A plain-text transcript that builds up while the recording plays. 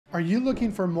Are you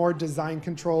looking for more design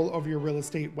control over your real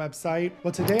estate website?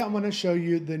 Well, today I'm going to show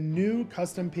you the new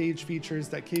custom page features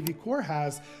that kvCORE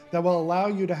has that will allow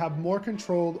you to have more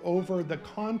control over the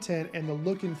content and the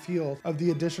look and feel of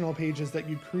the additional pages that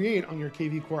you create on your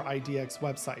kvCORE IDX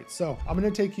website. So I'm going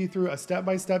to take you through a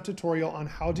step-by-step tutorial on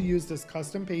how to use this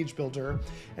custom page builder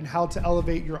and how to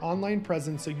elevate your online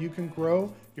presence so you can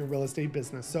grow your real estate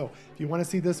business. So if you want to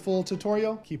see this full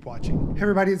tutorial, keep watching. Hey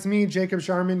everybody, it's me, Jacob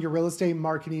Shireman, your real estate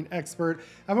marketing expert.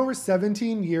 I have over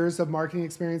 17 years of marketing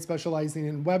experience specializing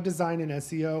in web design and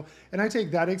SEO, and I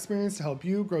take that experience to help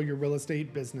you grow your real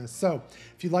estate business. So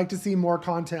if you'd like to see more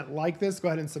content like this, go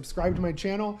ahead and subscribe to my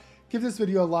channel, give this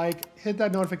video a like, hit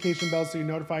that notification bell so you're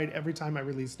notified every time I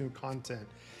release new content.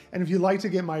 And if you'd like to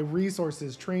get my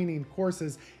resources, training,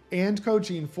 courses, and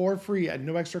coaching for free at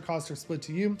no extra cost or split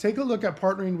to you, take a look at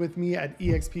partnering with me at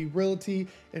eXp Realty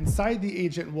inside the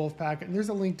Agent Wolfpack. And there's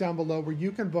a link down below where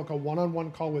you can book a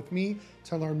one-on-one call with me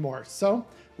to learn more. So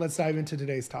let's dive into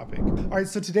today's topic. All right,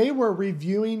 so today we're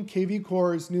reviewing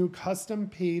kvCORE's new custom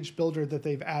page builder that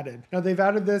they've added. Now they've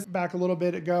added this back a little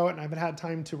bit ago and I haven't had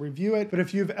time to review it, but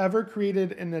if you've ever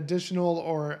created an additional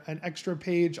or an extra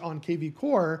page on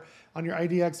kvCORE on your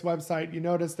IDX website, you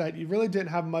notice that you really didn't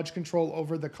have much control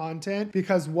over the content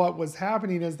because what was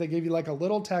happening is they gave you like a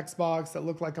little text box that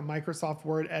looked like a Microsoft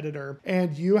Word editor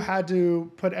and you had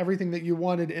to put everything that you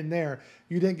wanted in there.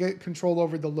 You didn't get control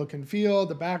over the look and feel,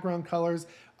 the background colors,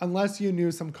 unless you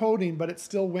knew some coding, but it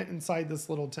still went inside this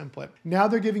little template. Now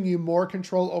they're giving you more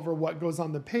control over what goes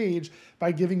on the page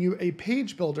by giving you a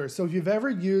page builder. So if you've ever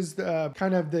used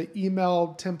kind of the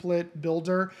email template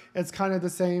builder, it's kind of the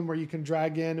same where you can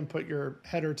drag in and put your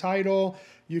header title,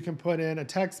 you can put in a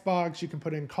text box, you can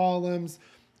put in columns,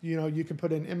 you can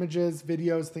put in images,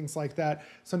 videos, things like that.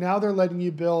 So now they're letting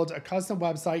you build a custom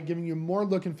website, giving you more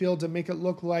look and feel to make it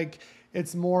look like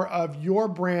it's more of your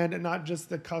brand and not just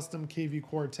the custom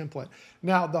kvCORE template.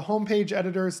 Now, the homepage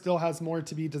editor still has more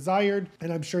to be desired,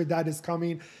 and I'm sure that is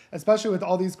coming, especially with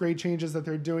all these great changes that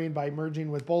they're doing by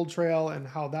merging with Bold Trail and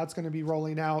how that's going to be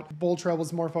rolling out. Bold Trail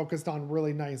was more focused on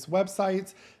really nice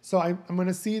websites, so I'm going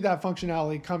to see that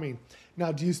functionality coming.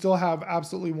 Now, do you still have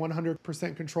absolutely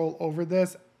 100% control over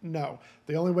this? No.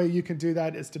 The only way you can do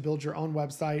that is to build your own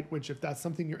website, which if that's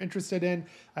something you're interested in,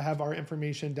 I have our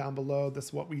information down below.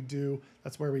 That's what we do.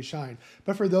 That's where we shine.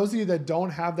 But for those of you that don't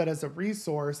have that as a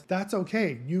resource, that's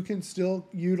okay. You can still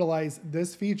utilize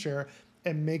this feature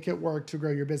and make it work to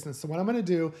grow your business. So what I'm gonna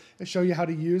do is show you how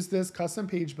to use this custom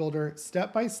page builder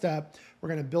step by step. We're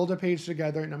gonna build a page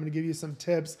together and I'm gonna give you some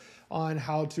tips on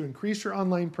how to increase your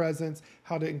online presence,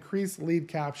 how to increase lead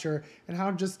capture, and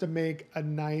how just to make a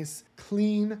nice,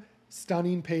 clean,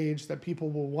 stunning page that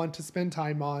people will want to spend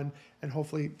time on and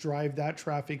hopefully drive that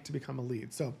traffic to become a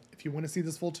lead. So if you wanna see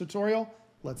this full tutorial,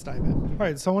 let's dive in. All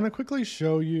right, so I want to quickly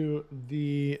show you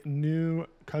the new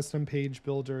custom page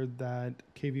builder that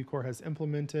kvCORE has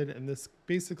implemented, and this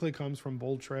basically comes from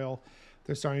Bold Trail.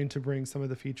 They're starting to bring some of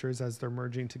the features as they're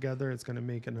merging together. It's going to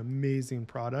make an amazing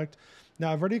product.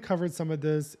 Now, I've already covered some of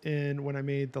this in when I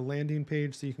made the landing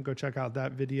page, so you can go check out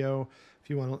that video if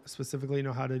you want to specifically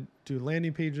know how to do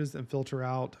landing pages and filter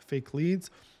out fake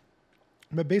leads.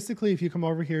 But basically, if you come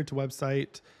over here to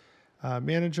website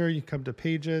manager, you come to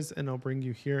pages and it'll bring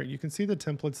you here. You can see the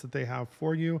templates that they have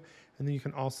for you, and then you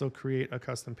can also create a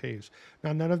custom page.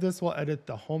 Now, none of this will edit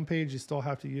the home page. You still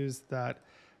have to use that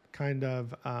kind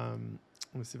of, let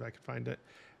me see if I can find it,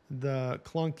 the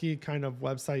clunky kind of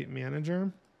website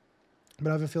manager. But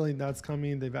I have a feeling that's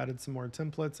coming. They've added some more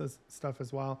templates as stuff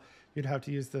as well. You'd have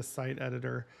to use this site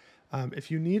editor. If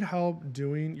you need help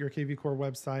doing your kvCORE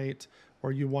website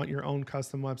or you want your own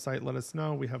custom website, let us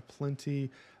know. We have plenty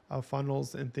of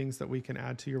funnels and things that we can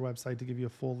add to your website to give you a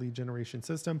full lead generation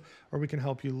system, or we can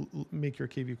help you make your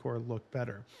kvCORE look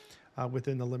better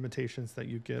within the limitations that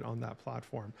you get on that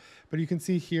platform. But you can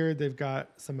see here, they've got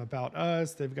some about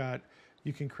us.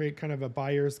 You can create kind of a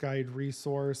buyer's guide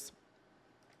resource.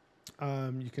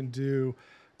 You can do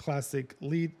classic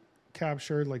lead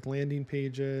capture, like landing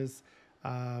pages,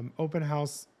 open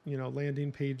house,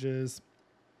 landing pages.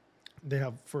 They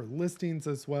have for listings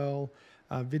as well,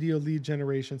 video lead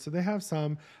generation. So they have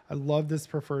some. I love this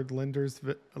preferred lenders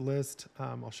list.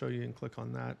 I'll show you and click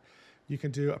on that. You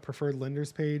can do a preferred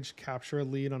lenders page, capture a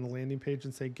lead on a landing page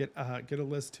and say, get a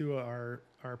list to our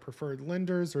preferred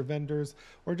lenders or vendors,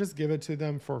 or just give it to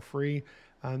them for free.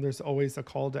 There's always a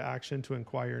call to action to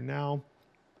inquire now.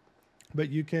 But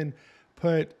you can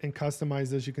put and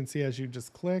customize, as you can see, as you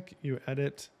just click, you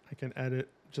edit. I can edit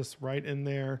just right in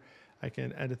there. I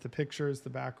can edit the pictures, the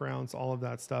backgrounds, all of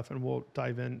that stuff, and we'll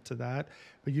dive into that.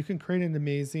 But you can create an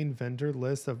amazing vendor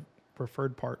list of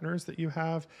preferred partners that you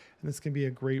have. And this can be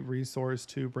a great resource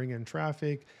to bring in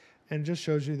traffic, and just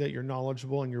shows you that you're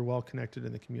knowledgeable and you're well connected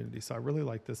in the community. So I really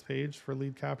like this page for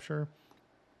lead capture.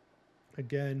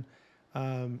 Again,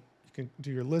 you can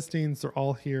do your listings. They're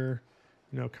all here,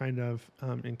 kind of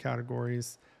in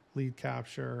categories, lead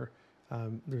capture.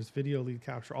 There's video lead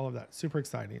capture, all of that. Super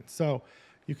exciting. So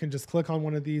you can just click on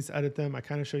one of these, edit them. I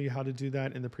kind of show you how to do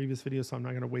that in the previous video, so I'm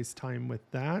not going to waste time with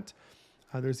that.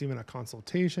 There's even a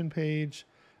consultation page.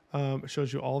 It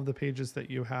shows you all of the pages that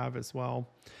you have as well.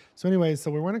 So anyways,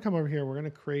 so we're going to come over here. We're going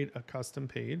to create a custom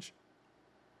page.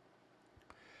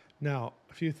 Now,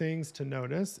 a few things to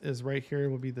notice is right here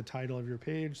will be the title of your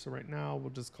page. So right now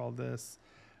we'll just call this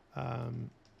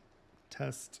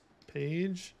test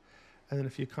page. And then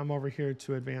if you come over here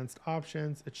to advanced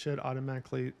options, it should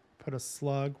automatically put a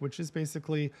slug, which is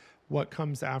basically what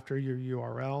comes after your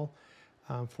URL.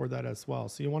 For that as well.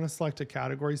 So you want to select a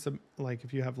category. So like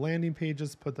if you have landing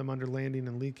pages, put them under landing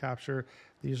and lead capture.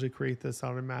 They usually create this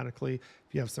automatically.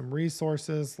 If you have some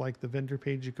resources like the vendor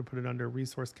page, you could put it under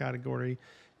resource category.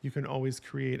 You can always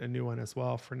create a new one as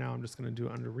well. For now, I'm just going to do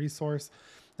it under resource.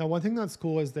 Now, one thing that's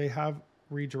cool is they have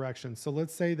redirections. So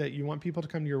let's say that you want people to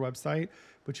come to your website,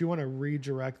 but you want to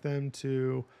redirect them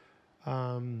to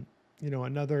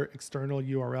another external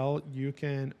URL. You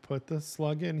can put the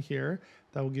slug in here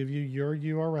that will give you your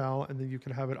URL, and then you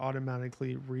can have it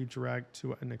automatically redirect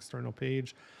to an external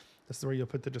page. This is where you'll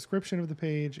put the description of the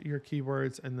page, your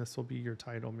keywords, and this will be your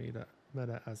title meta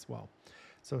as well.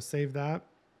 So save that.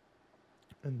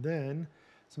 And then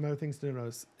some other things to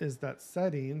notice is that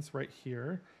settings right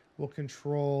here will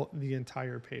control the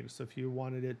entire page. So if you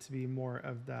wanted it to be more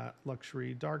of that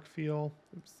luxury dark feel,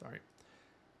 oops, sorry.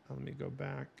 Let me go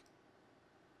back.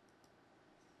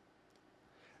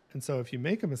 And so if you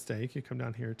make a mistake, you come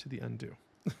down here to the undo.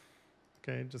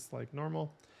 Okay, just like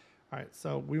normal. All right,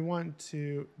 so we want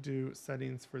to do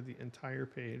settings for the entire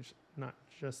page, not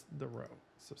just the row.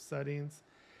 So settings.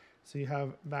 So you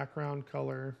have background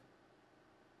color.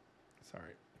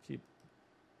 Sorry,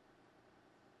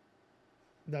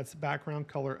 that's background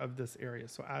color of this area.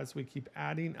 So as we keep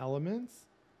adding elements,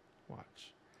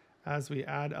 watch. As we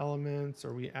add elements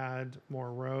or we add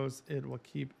more rows, it will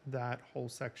keep that whole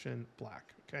section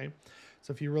black, okay?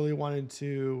 So if you really wanted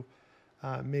to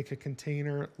make a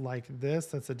container like this,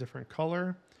 that's a different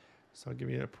color. So I'll give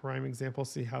you a prime example,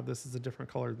 see how this is a different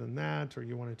color than that, or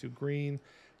you want it to green,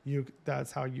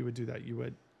 that's how you would do that. You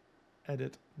would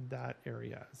edit that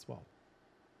area as well.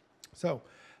 So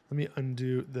let me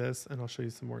undo this and I'll show you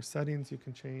some more settings you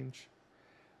can change.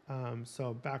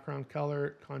 So background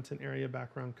color, content area,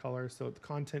 background color. So the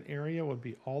content area would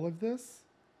be all of this.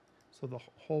 So the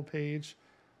whole page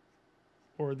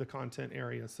or the content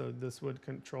area. So this would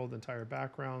control the entire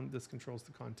background. This controls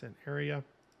the content area.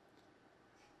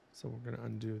 So we're going to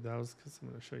undo those because I'm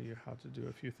going to show you how to do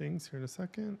a few things here in a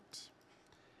second.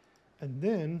 And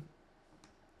then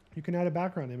you can add a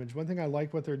background image. One thing I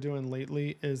like what they're doing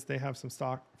lately is they have some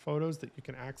stock photos that you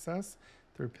can access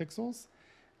through pixels.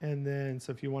 And then,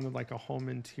 so if you wanted like a home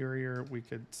interior, we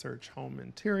could search home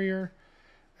interior,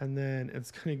 and then it's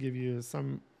going to give you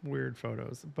some weird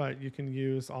photos, but you can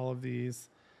use all of these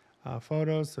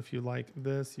photos. So if you like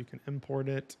this, you can import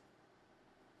it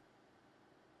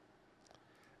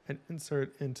and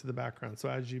insert into the background. So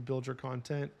as you build your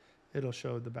content, it'll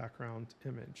show the background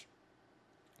image.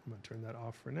 I'm going to turn that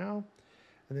off for now.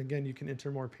 And then again, you can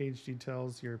enter more page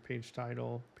details, your page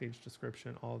title, page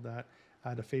description, all of that.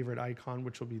 Add a favorite icon,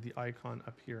 which will be the icon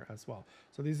up here as well.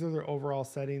 So these are the overall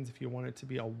settings. If you want it to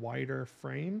be a wider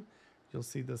frame, you'll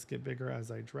see this get bigger as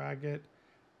I drag it.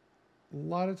 A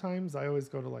lot of times I always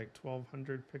go to like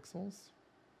 1200 pixels.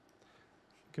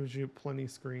 Gives you plenty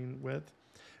screen width.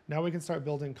 Now we can start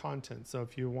building content. So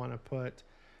if you want to put,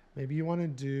 maybe you want to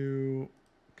do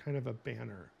kind of a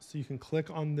banner. So you can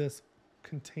click on this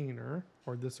container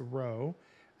or this row,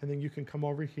 and then you can come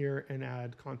over here and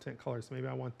add content colors. So maybe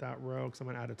I want that row because I'm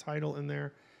going to add a title in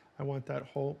there. I want that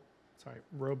whole,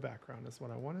 row background is what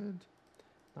I wanted,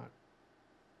 not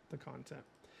the content.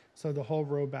 So the whole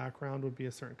row background would be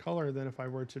a certain color. Then if I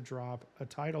were to drop a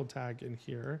title tag in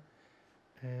here,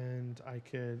 and I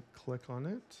could click on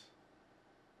it,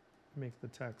 make the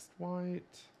text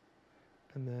white,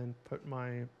 and then put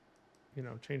my,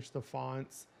 change the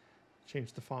fonts,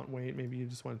 change the font weight. Maybe you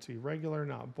just want it to be regular,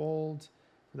 not bold,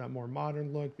 for that more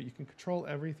modern look, but you can control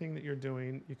everything that you're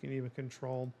doing. You can even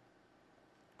control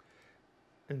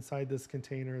inside this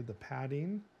container the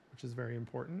padding, which is very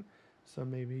important. So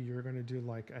maybe you're going to do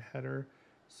like a header.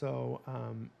 So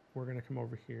we're going to come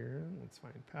over here. Let's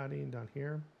find padding down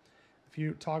here. If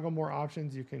you toggle more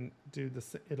options, you can do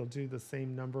this. It'll do the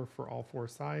same number for all 4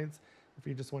 sides. If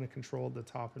you just want to control the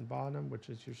top and bottom, which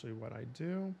is usually what I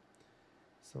do.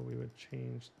 So we would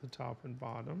change the top and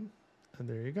bottom, and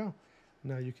there you go.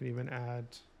 Now you can even add,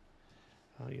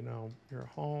 you know, your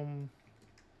home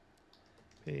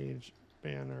page,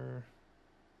 banner,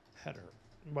 header,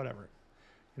 whatever,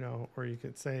 you know, or you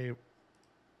could say,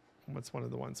 what's one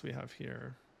of the ones we have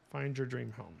here? Find your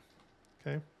dream home.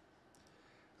 Okay.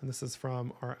 And this is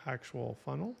from our actual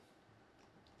funnel.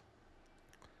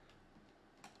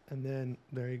 And then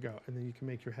there you go. And then you can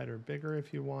make your header bigger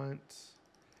if you want.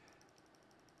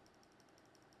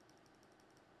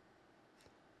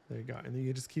 There you go. And then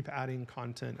you just keep adding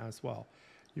content as well.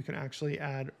 You can actually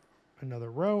add another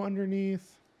row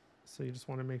underneath. So you just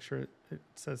want to make sure it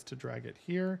says to drag it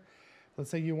here.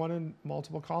 Let's say you wanted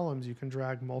multiple columns. You can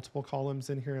drag multiple columns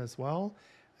in here as well.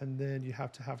 And then you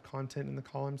have to have content in the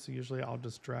column. So usually I'll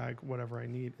just drag whatever I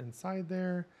need inside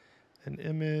there, an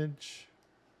image,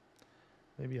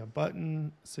 maybe a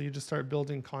button. So you just start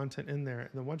building content in there.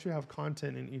 And then once you have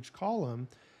content in each column,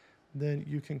 then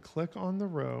you can click on the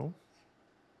row,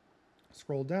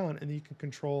 scroll down, and you can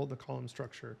control the column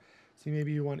structure. So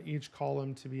maybe you want each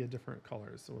column to be a different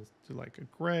color. So let's do like a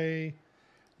gray.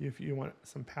 If you want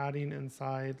some padding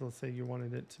inside, let's say you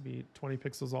wanted it to be 20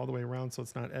 pixels all the way around so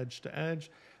it's not edge to edge.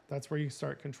 That's where you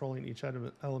start controlling each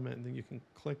element, and then you can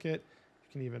click it.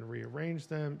 You can even rearrange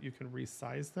them. You can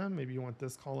resize them. Maybe you want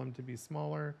this column to be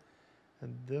smaller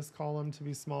and this column to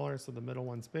be smaller, so the middle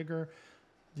one's bigger.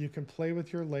 You can play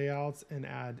with your layouts and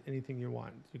add anything you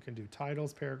want. You can do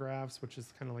titles, paragraphs, which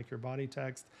is kind of like your body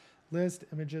text, list,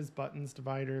 images, buttons,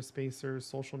 dividers, spacers,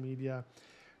 social media,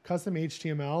 custom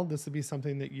HTML. This would be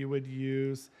something that you would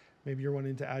use. Maybe you're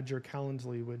wanting to add your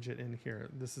Calendly widget in here.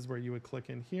 This is where you would click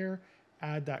in here,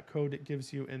 add that code it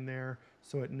gives you in there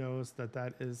so it knows that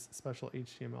that is special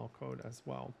HTML code as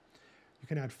well. You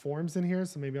can add forms in here.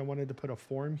 So maybe I wanted to put a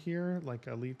form here, like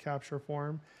a lead capture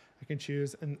form. I can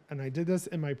choose, and I did this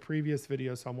in my previous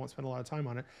video, so I won't spend a lot of time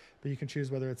on it, but you can choose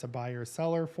whether it's a buyer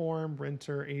seller form,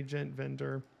 renter, agent,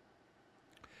 vendor.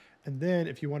 And then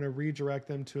if you want to redirect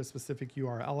them to a specific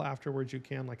URL afterwards, you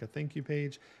can, like a thank you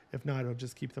page. If not, it'll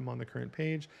just keep them on the current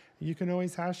page. And you can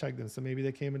always hashtag them. So maybe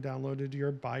they came and downloaded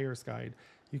your buyer's guide.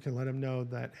 You can let them know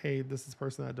that, hey, this is the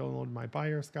person that downloaded my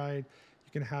buyer's guide.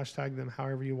 You can hashtag them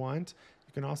however you want.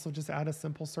 You can also just add a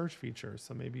simple search feature.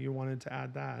 So maybe you wanted to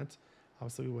add that.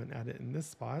 Obviously, we wouldn't add it in this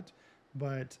spot,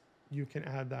 but you can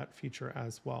add that feature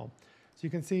as well. So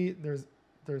you can see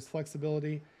there's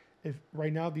flexibility. If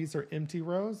right now these are empty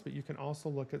rows, but you can also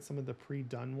look at some of the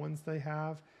pre-done ones they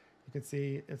have. You can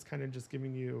see it's kind of just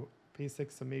giving you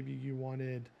basics. So maybe you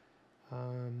wanted,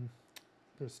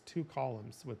 there's 2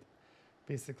 columns with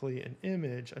basically an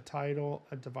image, a title,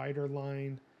 a divider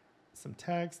line, some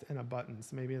text, and a button.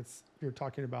 So maybe you're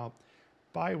talking about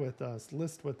buy with us,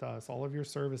 list with us, all of your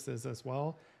services as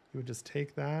well. You would just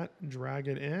take that, drag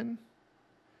it in,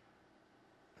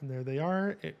 and there they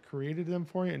are. It created them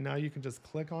for you, and now you can just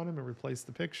click on them and replace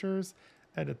the pictures,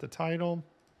 edit the title,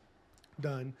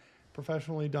 done,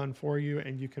 professionally done for you,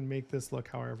 and you can make this look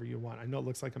however you want. I know it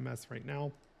looks like a mess right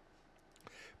now,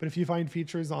 but if you find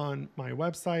features on my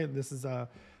website, this is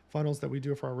funnels that we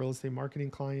do for our real estate marketing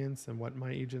clients and what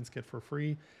my agents get for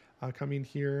free coming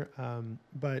here.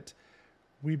 But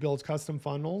we build custom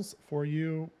funnels for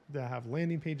you that have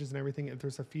landing pages and everything. If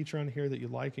there's a feature on here that you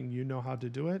like and you know how to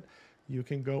do it, you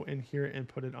can go in here and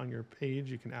put it on your page.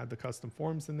 You can add the custom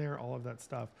forms in there, all of that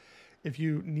stuff. If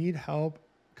you need help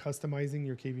customizing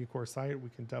your kvCORE site, we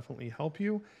can definitely help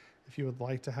you. If you would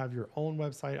like to have your own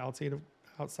website outside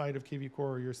of kvCORE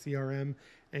or your CRM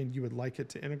and you would like it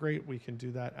to integrate, we can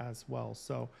do that as well.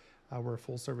 So we're a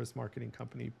full service marketing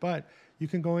company, but you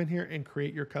can go in here and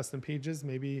create your custom pages.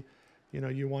 Maybe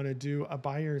you want to do a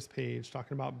buyer's page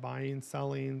talking about buying,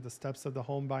 selling, the steps of the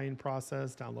home buying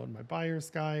process, download my buyer's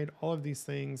guide, all of these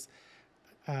things,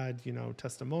 add,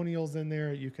 testimonials in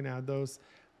there. You can add those.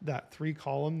 That 3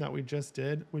 column that we just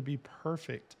did would be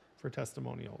perfect for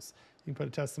testimonials. You can put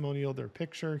a testimonial, their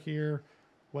picture here,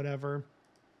 whatever.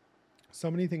 So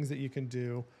many things that you can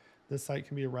do. This site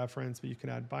can be a reference, but you can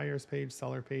add buyer's page,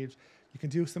 seller page. You can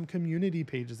do some community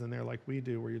pages in there like we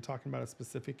do, where you're talking about a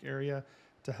specific area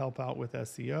to help out with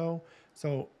SEO.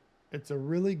 So it's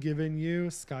really giving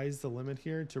you sky's the limit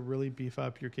here to really beef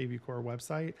up your kvCORE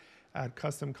website, add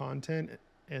custom content,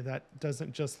 and that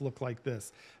doesn't just look like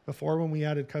this. Before, when we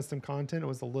added custom content, it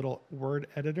was a little word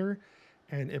editor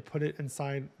and it put it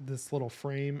inside this little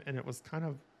frame, and it was kind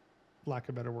of lack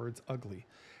of better words, ugly.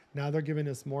 Now they're giving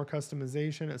us more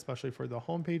customization, especially for the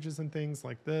home pages and things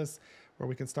like this, where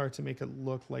we can start to make it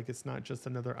look like it's not just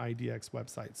another IDX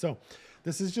website. So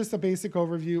this is just a basic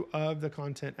overview of the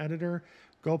content editor.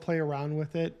 Go play around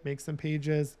with it, make some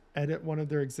pages, edit one of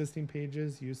their existing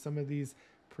pages, use some of these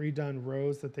pre-done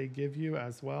rows that they give you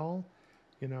as well.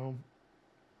 You know,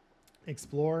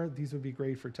 explore. These would be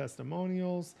great for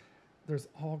testimonials. There's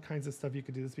all kinds of stuff you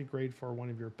could do. This would be great for one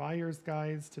of your buyer's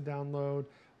guides to download,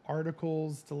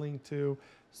 articles to link to.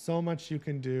 So much you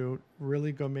can do.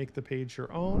 Really go make the page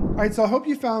your own. All right, so I hope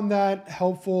you found that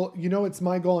helpful. You know, it's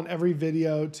my goal in every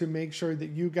video to make sure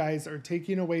that you guys are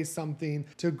taking away something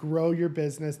to grow your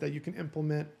business that you can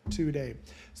implement today.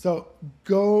 So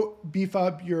go beef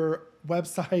up your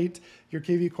website, your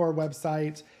kvCORE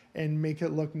website, and make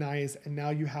it look nice. And now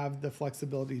you have the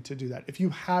flexibility to do that. If you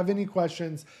have any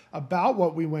questions about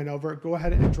what we went over, go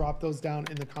ahead and drop those down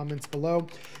in the comments below.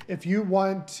 If you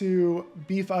want to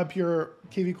beef up your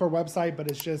kvCORE website, but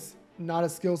it's just not a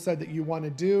skill set that you want to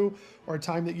do or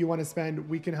time that you want to spend,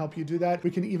 we can help you do that.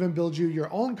 We can even build you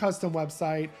your own custom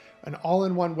website, an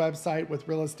all-in-one website with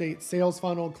real estate sales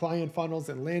funnel, client funnels,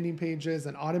 and landing pages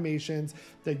and automations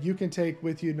that you can take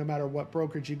with you no matter what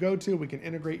brokerage you go to. We can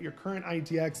integrate your current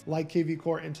IDX like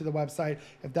kvCORE into the website.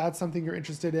 If that's something you're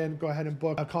interested in, go ahead and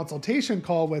book a consultation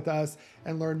call with us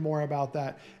and learn more about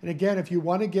that. And again, if you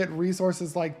want to get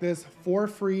resources like this for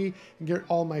free and get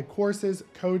all my courses,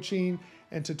 coaching,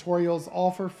 and tutorials all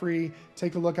for free,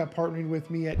 take a look at partnering with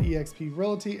me at eXp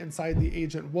Realty inside the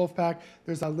Agent Wolfpack.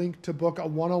 There's a link to book a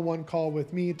one-on-one call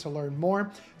with me to learn more.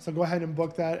 So go ahead and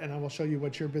book that, and I will show you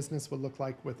what your business would look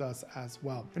like with us as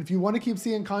well. And if you want to keep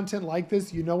seeing content like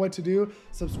this, you know what to do.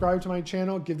 Subscribe to my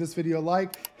channel, give this video a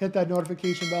like, hit that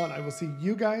notification bell, and I will see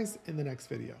you guys in the next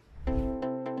video.